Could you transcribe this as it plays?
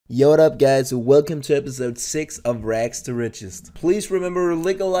Yo, what up guys, welcome to episode 6 of Rags to Riches. Please remember,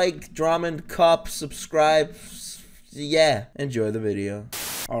 lick a like, comment, cop, subscribe, yeah, enjoy the video.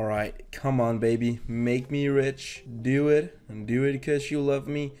 Alright, come on baby, make me rich, do it, and do it because you love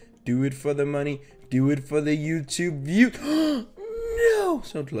me, do it for the money, do it for the YouTube view. No,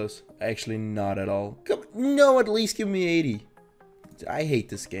 so close, actually not at all. No, at least give me 80. I hate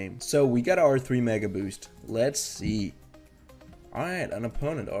this game. So we got our 3 mega boost, let's see. Alright, an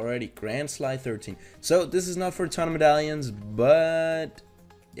opponent already. Grand Slide 13. So, this is not for a ton of medallions, but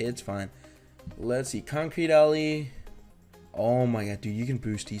it's fine. Let's see. Concrete Alley. Oh my god, dude, you can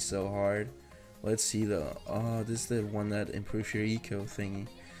boost these so hard. Let's see though. Oh, this is the one that improves your eco thingy.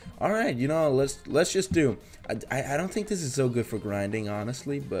 Alright, you know, let's just do. I don't think this is so good for grinding,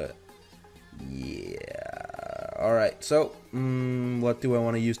 honestly, but yeah. Alright, so, what do I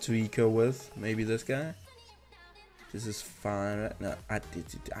want to use to eco with? Maybe this guy? This is fine, right? No, I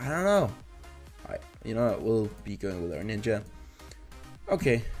don't know. Alright, you know what? We'll be going with our ninja.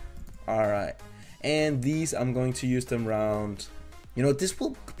 Okay, alright. And these, I'm going to use them around... You know, this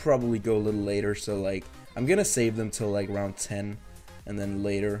will probably go a little later, so like... I'm gonna save them till like round 10. And then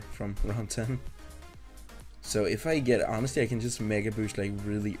later from round 10. So if I get... Honestly, I can just mega boost like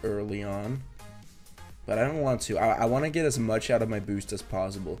really early on. But I don't want to. I want to get as much out of my boost as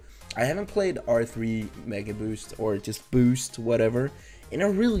possible. I haven't played R3 Mega Boost or just Boost, whatever, in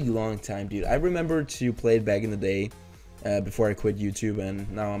a really long time, dude. I remember to play it back in the day, before I quit YouTube, and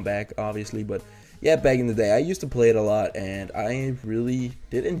now I'm back, obviously. But yeah, back in the day, I used to play it a lot, and I really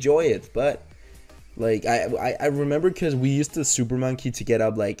did enjoy it. But like, I remember because we used the Super Monkey to get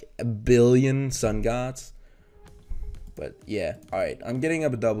up like 1 billion Sun Gods. But yeah, all right, I'm getting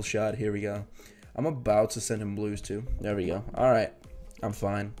up a double shot. Here we go. I'm about to send him blues too. There we go. All right, I'm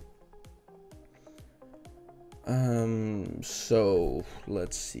fine. So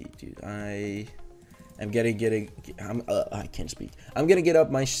let's see, dude. I can't speak. I'm gonna get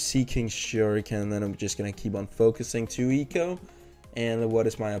up my Sea King Shuriken, and then I'm just gonna keep on focusing to eco. And what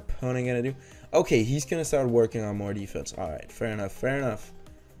is my opponent gonna do? Okay, he's gonna start working on more defense. All right, fair enough, fair enough.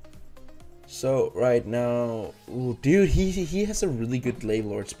 So right now, ooh, dude, he has a really good Lave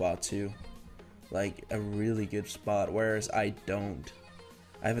Lord spot too. Like a really good spot, whereas I don't.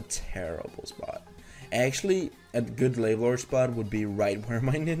 I have a terrible spot. Actually, a good Lave Lord spot would be right where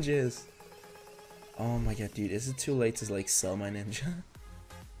my ninja is. Oh my god, dude, is it too late to like sell my ninja?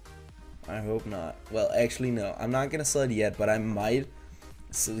 I hope not. Well, actually no, I'm not gonna sell it yet, but I might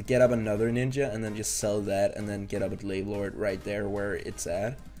get up another ninja and then just sell that and then get up a Lave Lord right there where it's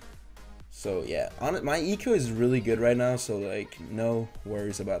at. So yeah, my eco is really good right now, so like no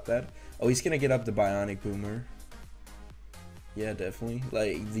worries about that. Oh, he's gonna get up the Bionic Boomer. Yeah, definitely.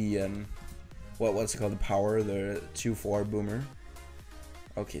 Like the what's it called? The power, the 2-4 Boomer.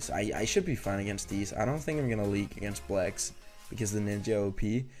 Okay, so I should be fine against these. I don't think I'm gonna leak against blacks because the ninja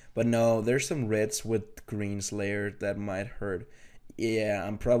OP. But no, there's some reds with green Slayer that might hurt. Yeah,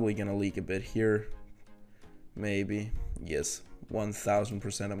 I'm probably gonna leak a bit here. Maybe. Yes,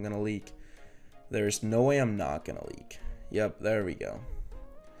 1000% I'm gonna leak. There's no way I'm not gonna leak. Yep, there we go.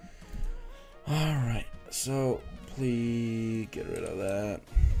 Alright, so please get rid of that.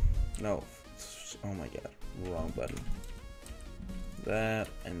 No, oh my god, wrong button. That,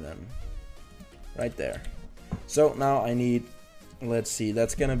 and then right there. So now I need, let's see,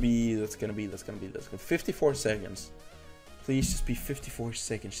 that's gonna be 54 seconds. Please just be 54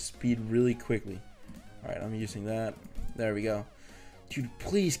 seconds, speed really quickly. Alright, I'm using that. There we go. Dude,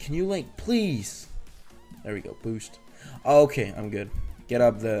 please, can you like, please? There we go, boost. Okay, I'm good. Get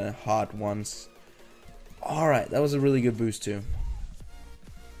up the hot ones. Alright, that was a really good boost too.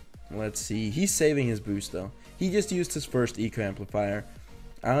 Let's see. He's saving his boost though. He just used his first eco amplifier.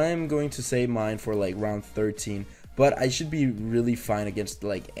 I'm going to save mine for like round 13. But I should be really fine against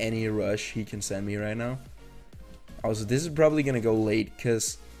like any rush he can send me right now. Also, this is probably going to go late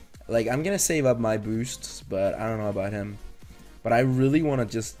because like I'm going to save up my boosts. But I don't know about him. But I really want to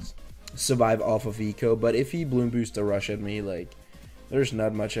just survive off of eco. But if he bloom boosts a rush at me, like there's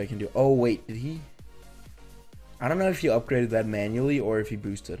not much I can do. Oh wait, did he? I don't know if he upgraded that manually or if he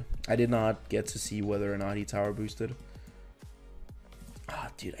boosted. I did not get to see whether or not he tower boosted. Ah,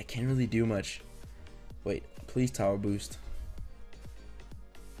 dude, I can't really do much. Wait, please tower boost.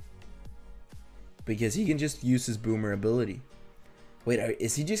 Because he can just use his boomer ability. Wait,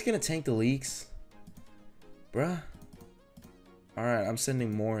 is he just gonna tank the leaks? Bruh. Alright, I'm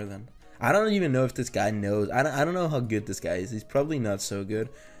sending more then. I don't even know if this guy knows. I don't know how good this guy is. He's probably not so good.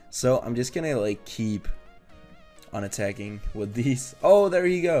 So I'm just gonna like keep on attacking with these. Oh, there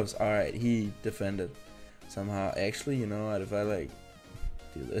he goes. Alright, he defended somehow. Actually, you know what, if I like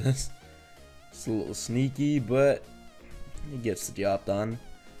do this. It's a little sneaky, but it gets the job done.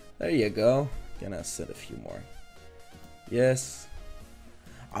 There you go. Gonna set a few more. Yes.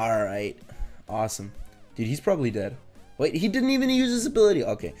 Alright. Awesome. Dude, he's probably dead. Wait, he didn't even use his ability.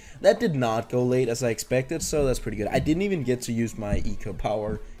 Okay, that did not go late as I expected, so that's pretty good. I didn't even get to use my eco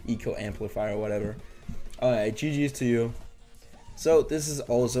power, eco amplifier, whatever. Alright, GG's to you. So this is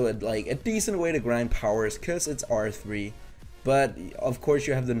also a decent way to grind powers because it's R3. But of course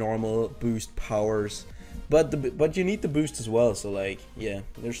you have the normal boost powers. But you need the boost as well, so like, yeah,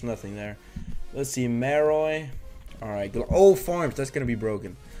 there's nothing there. Let's see, Maroy. Alright, oh, farms, that's gonna be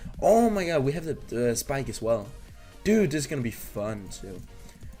broken. Oh my god, we have the spike as well. Dude, this is gonna be fun too.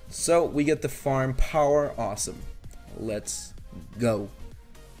 So we get the farm power, awesome. Let's go.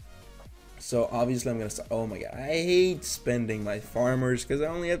 So obviously I'm gonna start. Oh my god, I hate spending my farmers because I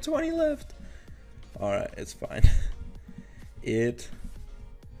only have 20 left. Alright, it's fine. It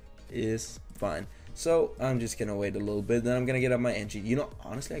is fine. So I'm just gonna wait a little bit, then I'm gonna get up my NG. You know,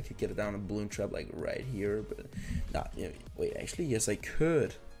 honestly I could get it down a balloon trap like right here, but nah, wait, actually yes I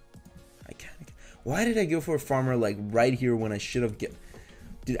could. I can't. Why did I go for a farmer like right here when I should have get?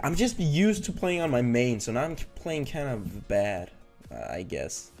 Dude, I'm just used to playing on my main, so now I'm playing kind of bad, I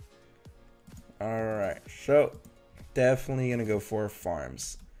guess. Alright, so definitely gonna go for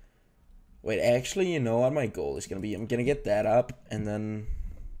farms. Wait, actually, you know what my goal is gonna be? I'm gonna get that up, and then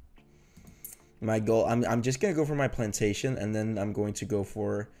my goal, I'm just gonna go for my plantation, and then I'm going to go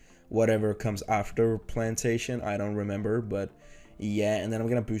for whatever comes after plantation. I don't remember, but yeah, and then I'm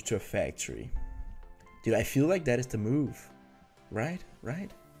gonna boost to a factory. Dude, I feel like that is the move. Right? Right?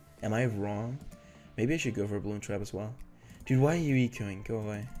 Am I wrong? Maybe I should go for a balloon trap as well. Dude, why are you ecoing? Go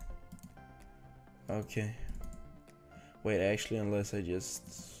away. Okay. Wait, actually, unless I just...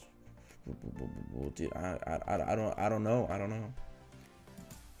 Dude, I don't know.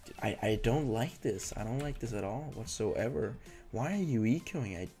 Dude, I don't like this. I don't like this at all whatsoever. Why are you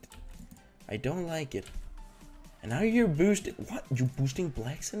ecoing? I don't like it. And now you're boosting... What? You boosting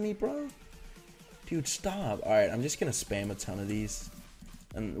blacks in me, bro? Dude, stop. Alright, I'm just gonna spam a ton of these.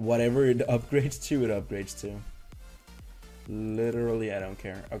 And whatever it upgrades to, it upgrades to. Literally, I don't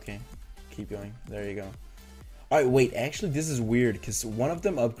care. Okay, keep going. There you go. Alright, wait, actually this is weird because one of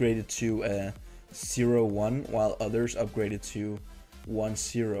them upgraded to 0-1 while others upgraded to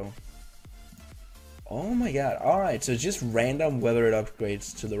 1-0. Oh my god. Alright, so it's just random whether it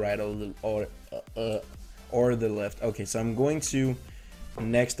upgrades to the right or the left. Okay, so I'm going to...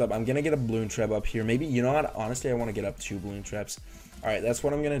 Next up, I'm gonna get a balloon trap up here. Maybe, you know what? Honestly, I want to get up 2 balloon traps. Alright, that's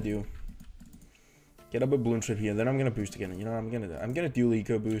what I'm gonna do. Get up a balloon trap here, then I'm gonna boost again. You know what I'm gonna do? I'm gonna do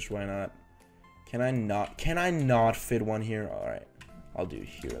eco boost, why not? Can I not fit one here? Alright, I'll do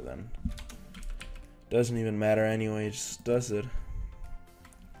here then. Doesn't even matter anyway, it just does it.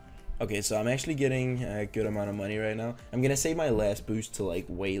 Okay, so I'm actually getting a good amount of money right now. I'm gonna save my last boost to like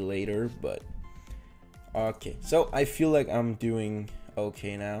way later, but... Okay, so I feel like I'm doing...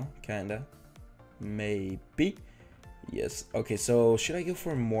 okay now, kinda. Maybe. Yes. Okay, so should I go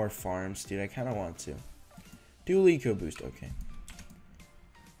for more farms, dude? I kinda want to. Dual eco boost, okay.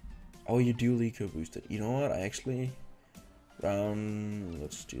 Oh, you dual eco boosted. You know what? I actually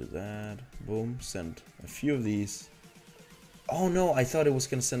let's do that. Boom, send a few of these. Oh no, I thought it was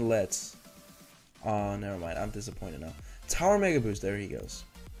gonna send lets. Oh, never mind. I'm disappointed now. Tower mega boost, there he goes.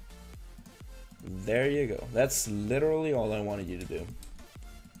 There you go. That's literally all I wanted you to do.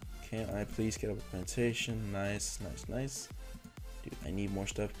 Can I please get up a plantation? Nice, nice, nice. Dude, I need more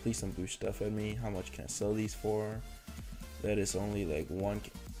stuff. Please don't boost stuff at me. How much can I sell these for? That is only like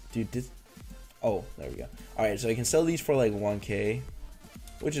 1K. Dude, this... Oh, there we go. Alright, so I can sell these for like 1K.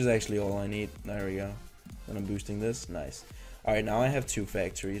 Which is actually all I need. There we go. Then I'm boosting this. Nice. Alright, now I have 2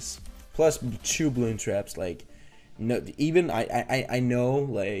 factories. Plus 2 balloon traps. Like... No, even I know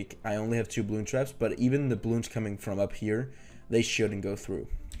like I only have 2 balloon traps, but even the balloons coming from up here, they shouldn't go through.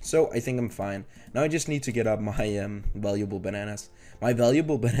 So I think I'm fine. Now I just need to get up my valuable bananas. My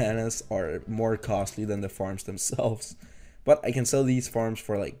valuable bananas are more costly than the farms themselves, but I can sell these farms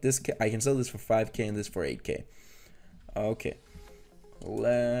for like this. I can sell this for 5K and this for 8K. Okay,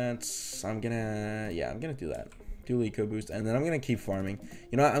 I'm gonna do that. Do eco boost, and then I'm gonna keep farming.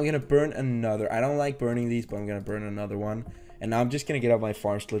 You know what? I'm gonna burn another. I don't like burning these, but I'm gonna burn another one. And now I'm just gonna get up my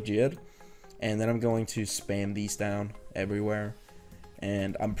farms legit, and then I'm going to spam these down everywhere.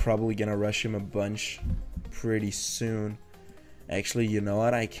 And I'm probably gonna rush him a bunch pretty soon. Actually, you know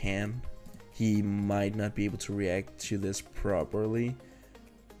what? I can. He might not be able to react to this properly,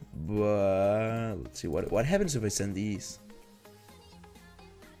 but let's see what happens if I send these.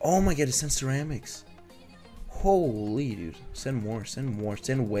 Oh my god! It sends ceramics. Holy, dude. Send more, send more,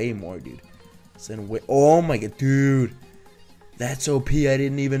 send way more, dude. Send way. Oh my god, dude. That's OP. I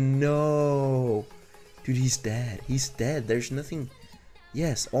didn't even know. Dude, he's dead. He's dead. There's nothing.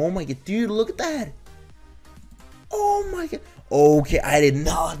 Yes. Oh my god, dude, look at that. Oh my god. Okay, I did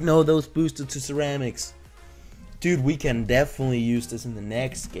not know those boosted to ceramics. Dude, we can definitely use this in the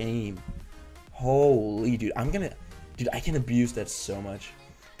next game. Holy, dude. Dude, I can abuse that so much.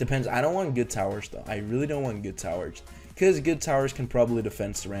 Depends. I don't want good towers, though. I really don't want good towers. Because good towers can probably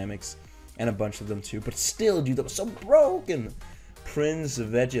defend ceramics. And a bunch of them, too. But still, dude, that was so broken. Prince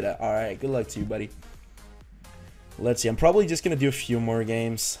Vegeta. Alright, good luck to you, buddy. Let's see. I'm probably just going to do a few more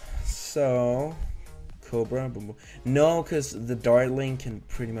games. So... Cobra. Boom, boom. No, because the Dartling can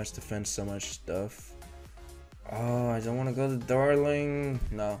pretty much defend so much stuff. Oh, I don't want to go to Darling.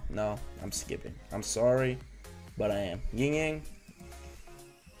 No, I'm skipping. I'm sorry, but I am. Ying Yang.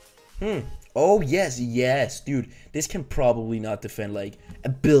 Oh, yes, dude. This can probably not defend like a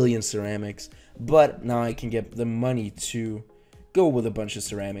billion ceramics, but now I can get the money to go with a bunch of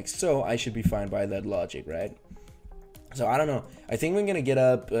ceramics, so I should be fine by that logic, right? So I don't know. I think we're gonna get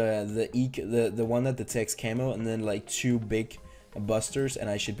up the one that detects camo, and then like 2 big busters, and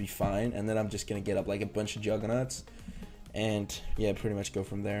I should be fine. And then I'm just gonna get up like a bunch of juggernauts, and yeah, pretty much go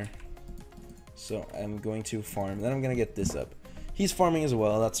from there. So I'm going to farm. Then I'm gonna get this up. He's farming as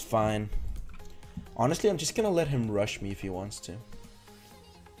well. That's fine. Honestly, I'm just gonna let him rush me if he wants to,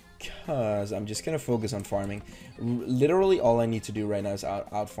 cause I'm just gonna focus on farming. Literally all I need to do right now is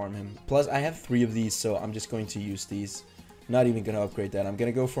out farm him. Plus I have 3 of these, so I'm just going to use these. Not even gonna upgrade that. I'm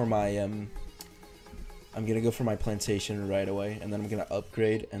gonna go for my plantation right away, and then I'm gonna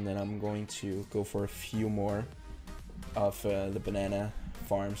upgrade, and then I'm going to go for a few more of the banana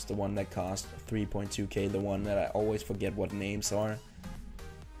farms, the one that cost 3.2k, the one that I always forget what names are.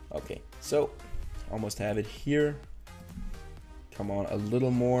 Okay, so almost have it here. Come on, a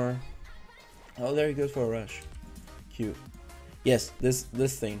little more. Oh, there he goes for a rush. Cute. Yes, this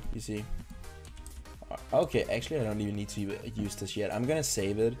thing, you see. Okay, actually I don't even need to use this yet. I'm gonna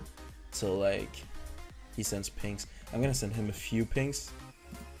save it till like he sends pinks. I'm gonna send him a few pinks.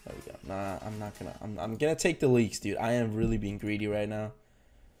 There we go. Nah, I'm not gonna. I'm gonna take the leaks, dude. I am really being greedy right now.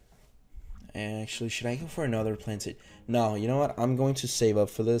 Actually, should I go for another plantation? No, you know what? I'm going to save up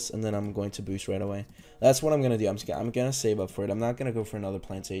for this, and then I'm going to boost right away. That's what I'm gonna do. I'm gonna save up for it. I'm not gonna go for another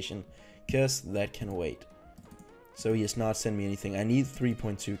plantation, cause that can wait. So he has not sent me anything. I need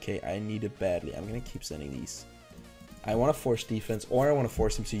 3.2k. I need it badly. I'm gonna keep sending these. I want to force defense, or I want to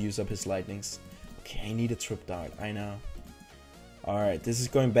force him to use up his lightnings. Okay, I need a trip dart. I know. Alright, this is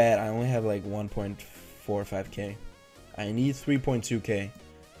going bad. I only have like 1.45k. I need 3.2k.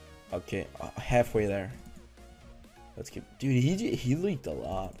 Okay, halfway there. Let's keep... Dude, he leaked a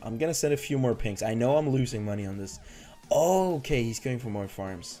lot. I'm gonna send a few more pinks. I know I'm losing money on this. Oh, okay, he's going for more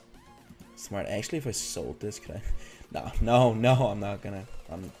farms. Smart. Actually, if I sold this, could I... No, I'm not gonna...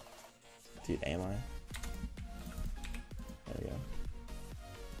 Dude, am I? There we go.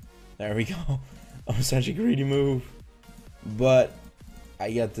 There we go. I'm such a greedy move. But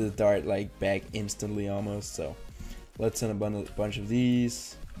I got the dart like back instantly almost, so let's send a bunch of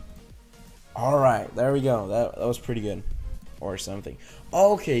these. Alright, there we go. That was pretty good. Or something.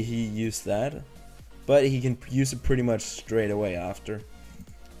 Okay, he used that. But he can use it pretty much straight away after.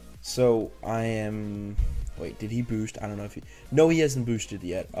 So I am... Wait, did he boost? I don't know if he... No, he hasn't boosted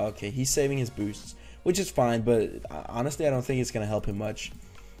yet. Okay, he's saving his boosts, which is fine, but honestly I don't think it's gonna help him much.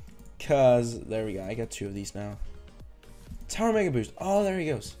 Cause, there we go, I got 2 of these now. Tower Mega Boost. Oh, there he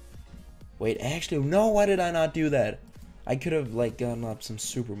goes. Wait, actually, no, why did I not do that? I could have, like, gotten up some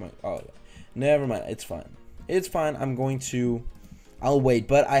super... Oh, never mind, it's fine. It's fine, I'll wait,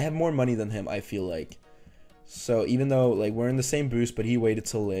 but I have more money than him, I feel like. So, even though, like, we're in the same boost, but he waited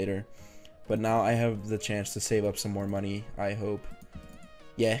till later. But now I have the chance to save up some more money, I hope.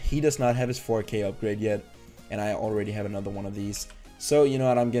 Yeah, he does not have his 4k upgrade yet, and I already have another one of these. So, you know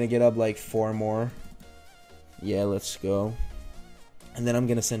what, I'm gonna get up like 4 more. Yeah, let's go. And then I'm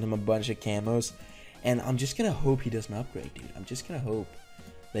gonna send him a bunch of camos. And I'm just gonna hope he doesn't upgrade, dude. I'm just gonna hope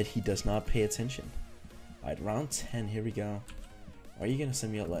that he does not pay attention. Alright, round 10, here we go. Are you gonna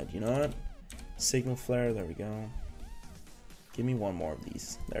send me a light? You know what? Signal flare, there we go. Give me 1 more of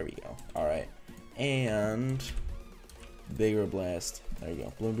these. There we go. Alright. And bigger blast. There you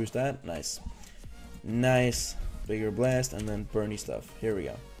go. Balloon boost that. Nice. Nice. Bigger blast, and then Bernie stuff. Here we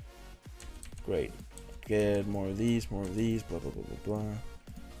go. Great. Get more of these, blah, blah, blah, blah,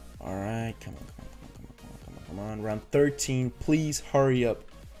 blah. Alright, come on. Round 13, please hurry up.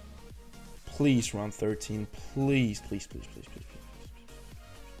 Please, round 13, please.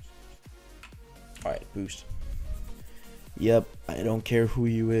 Alright, boost. Yep, I don't care who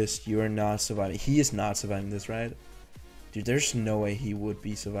you is. You are not surviving. He is not surviving this, right? Dude, there's no way he would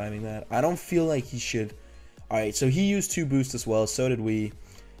be surviving that. I don't feel like he should. Alright, so he used 2 boosts as well. So did we.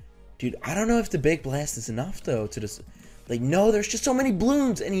 Dude, I don't know if the big blast is enough, though, to just... Like, no, there's just so many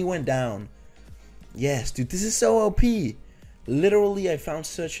Bloons, and he went down. Yes, dude, this is so OP. Literally, I found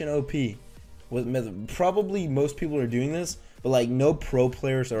such an OP. Probably most people are doing this, but, like, no pro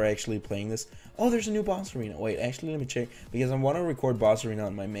players are actually playing this. Oh, there's a new boss arena. Wait, actually, let me check, because I want to record boss arena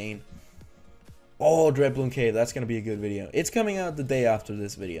on my main. Oh, Dread Bloon Cave, that's going to be a good video. It's coming out the day after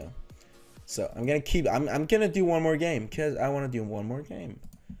this video. So, I'm going to do one more game, because I want to do one more game.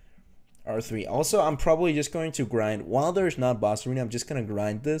 R3. Also, I'm probably just going to grind, while there's not boss arena, I'm just going to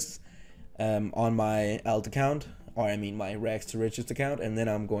grind this on my alt account, or I mean my rags to riches account, and then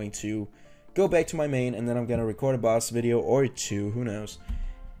I'm going to go back to my main, and then I'm going to record a boss video, or 2, who knows.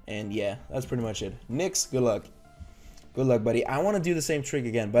 And yeah, that's pretty much it. Nyx, good luck. Good luck, buddy. I want to do the same trick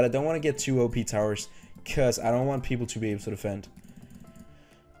again, but I don't want to get 2 OP towers, because I don't want people to be able to defend.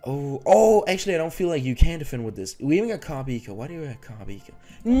 Oh, actually, I don't feel like you can defend with this. We even got Comp Eco. Why do you have Comp Eco?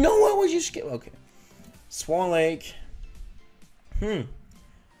 No, what would you skip? Okay. Swan Lake. Dude,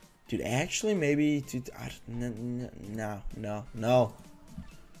 actually, maybe... Dude, no.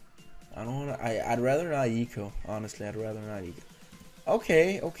 I don't want to... I'd rather not Eco. Honestly, I'd rather not Eco.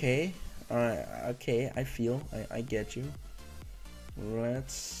 Okay. Alright, okay, I get you.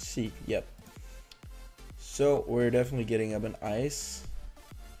 Let's see. Yep. So, we're definitely getting up an ice.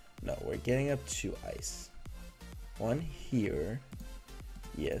 No, we're getting up 2 ice. 1 here.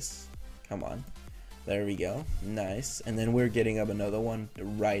 Yes. Come on. There we go. Nice. And then we're getting up another one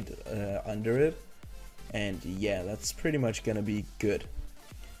right under it. And yeah, that's pretty much gonna be good.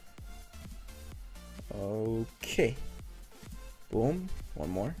 Okay. Boom. 1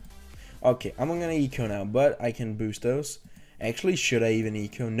 more. Okay, I'm gonna eco now, but I can boost those. Actually, should I even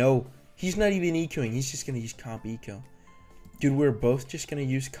eco? No, he's not even ecoing. He's just gonna use comp eco. Dude, we're both just gonna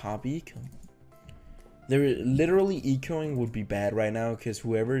use comp eco. They're literally ecoing would be bad right now, because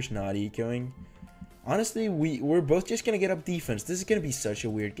whoever's not ecoing, honestly, we're both just gonna get up defense. This is gonna be such a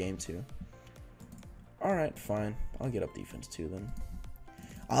weird game too. All right, fine. I'll get up defense too then.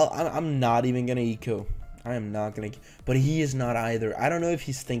 I'm not even gonna eco. I am not gonna, but he is not either. I don't know if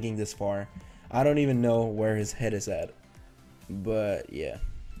he's thinking this far. I don't even know where his head is at. But yeah.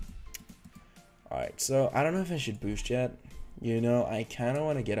 Alright, so I don't know if I should boost yet. You know, I kind of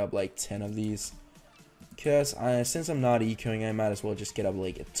want to get up like 10 of these. Because since I'm not ecoing, I might as well just get up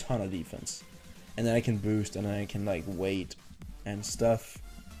like a ton of defense. And then I can boost and then I can like wait and stuff.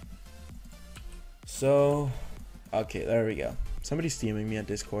 So, okay, there we go. Somebody's steaming me on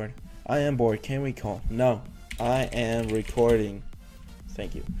Discord. I am bored. Can we call? No, I am recording.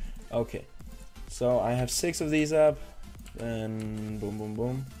 Thank you. Okay, so I have 6 of these up. Then boom, boom,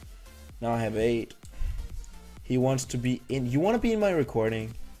 boom. Now I have 8. He wants to be in. You want to be in my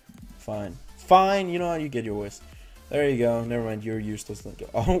recording? Fine. Fine. You know what? You get your wish. There you go. Never mind. You're useless.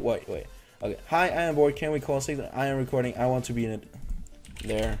 Oh, wait. Okay. Hi, I am bored. Can we call 6? I am recording. I want to be in it.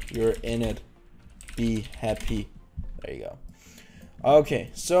 There. You're in it. Be happy. There you go. Okay.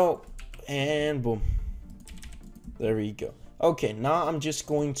 So, and boom. There we go. Okay. Now I'm just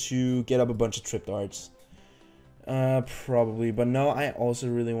going to get up a bunch of trip darts. Probably. But no, I also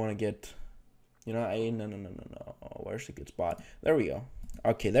really want to get... You know, no. Where's the good spot? There we go.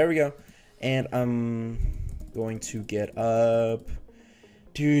 Okay, there we go. And I'm going to get up.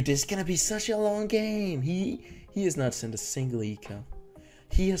 Dude, this is gonna be such a long game. He has not sent a single eco.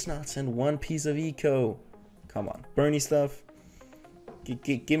 He has not sent one piece of eco. Come on, Bernie stuff.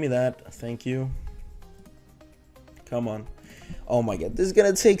 Give me that. Thank you. Come on. Oh my god, this is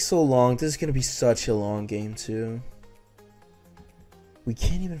gonna take so long. This is gonna be such a long game too. We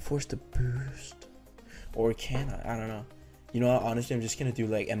can't even force the boost. Or can I? I don't know. You know what? Honestly, I'm just gonna do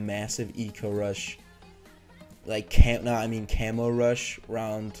like a massive eco rush. Like camo rush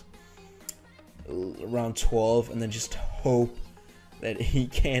round 12, and then just hope that he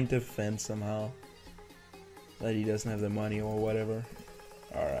can defend somehow. That he doesn't have the money or whatever.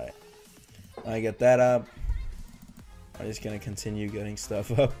 Alright. I get that up. I'm just gonna continue getting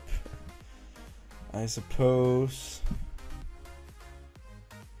stuff up. I suppose.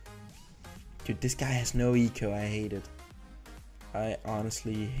 Dude, this guy has no eco. I hate it. I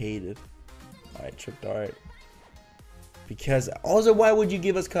honestly hate it. Alright, trip dart. Because also, why would you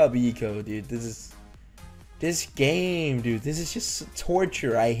give us copy eco, dude? This game, dude. This is just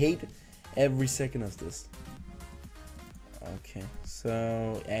torture. I hate every second of this. Okay,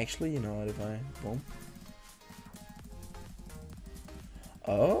 so actually, you know what? If I boom.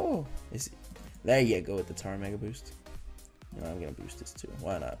 Oh, there you go with the Tar Mega Boost. You know, I'm gonna boost this too.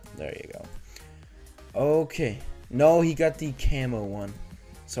 Why not? There you go. Okay. No, he got the camo one.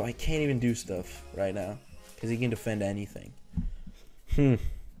 So I can't even do stuff right now. Because he can defend anything.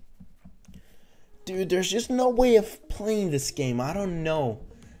 Dude, there's just no way of playing this game. I don't know.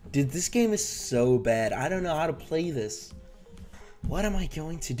 Dude, this game is so bad. I don't know how to play this. What am I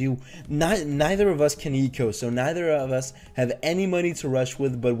going to do? Neither of us can eco, so neither of us have any money to rush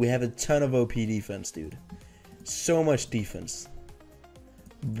with, but we have a ton of OP defense, dude. So much defense.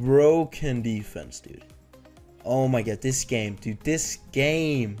 Broken defense, dude. Oh my god, this game, dude, this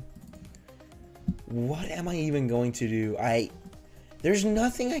game. What am I even going to do? There's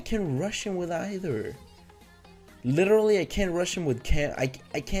nothing I can rush him with either. Literally, I can't rush him with I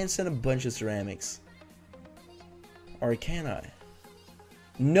can't send a bunch of ceramics. Or can I?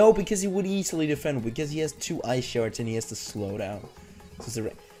 No, because he would easily defend, because he has 2 ice shards and he has to slow down. So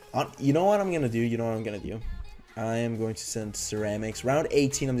you know what I'm gonna do? You know what I'm gonna do? I am going to send ceramics. Round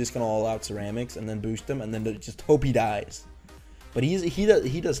 18, I'm just gonna all out ceramics and then boost him and then just hope he dies. But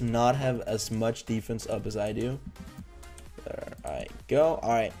he does not have as much defense up as I do. There I go.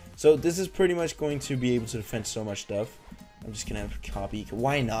 Alright, so this is pretty much going to be able to defend so much stuff. I'm just gonna have to copy.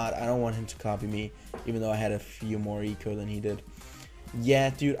 Why not? I don't want him to copy me, even though I had a few more eco than he did. Yeah,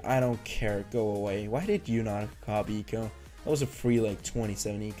 dude, I don't care. Go away. Why did you not copy eco? That was a free, like,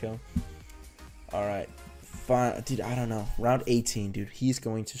 27 eco. Alright. Fine. Dude, I don't know. Round 18, dude. He's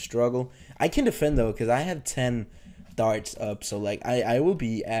going to struggle. I can defend, though, because I have 10 darts up. So, like, I will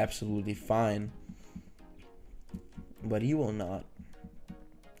be absolutely fine. But he will not.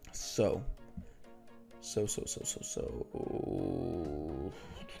 So.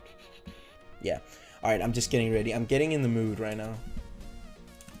 Yeah. Alright, I'm just getting ready. I'm getting in the mood right now.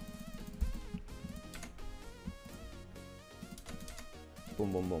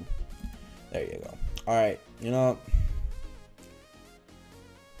 Boom, boom, boom. There you go. Alright, you know.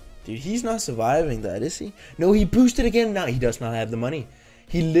 Dude, he's not surviving that, is he? No, he boosted again. No, he does not have the money.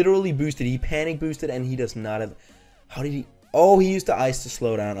 He literally boosted. He panic boosted and he does not have. How did he? Oh, he used the ice to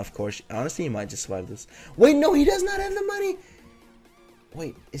slow down, of course. Honestly, he might just survive this. Wait, no, he does not have the money.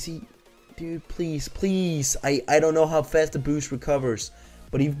 Wait, is he? Dude, please, please. I don't know how fast the boost recovers.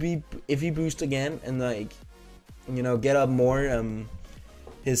 But if he boosts again and, like, you know, get up more,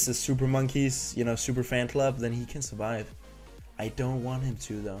 his super monkeys, you know, super fan club, then he can survive. I don't want him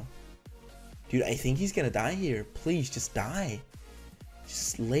to, though. Dude, I think he's gonna die here. Please, just die.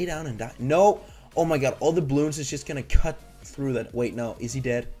 Just lay down and die. No! Oh my god, all the balloons is just gonna cut through that. Wait, no. Is he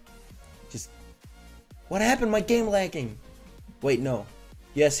dead? Just... What happened? My game lagging. Wait, no.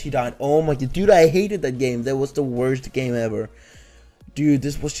 Yes, he died. Oh my god. Dude, I hated that game. That was the worst game ever. Dude,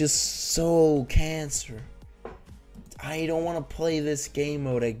 this was just so cancer. I don't want to play this game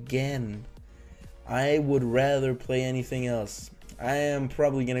mode again. I would rather play anything else. I am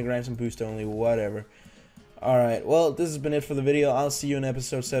probably going to grind some boost only, whatever. Alright, well, this has been it for the video. I'll see you in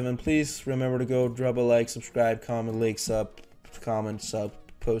episode 7. Please remember to go drop a like, subscribe, comment, link, sub,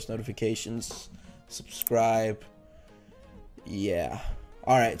 post notifications, subscribe. Yeah.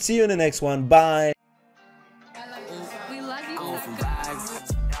 Alright, see you in the next one. Bye. We love you.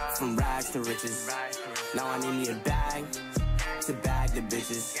 From rags to riches. Now I need me a bag to bag the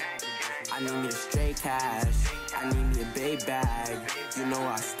bitches. I need me a straight cash. I need me a big bag. You know where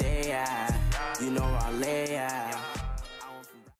I stay at. You know where I lay at.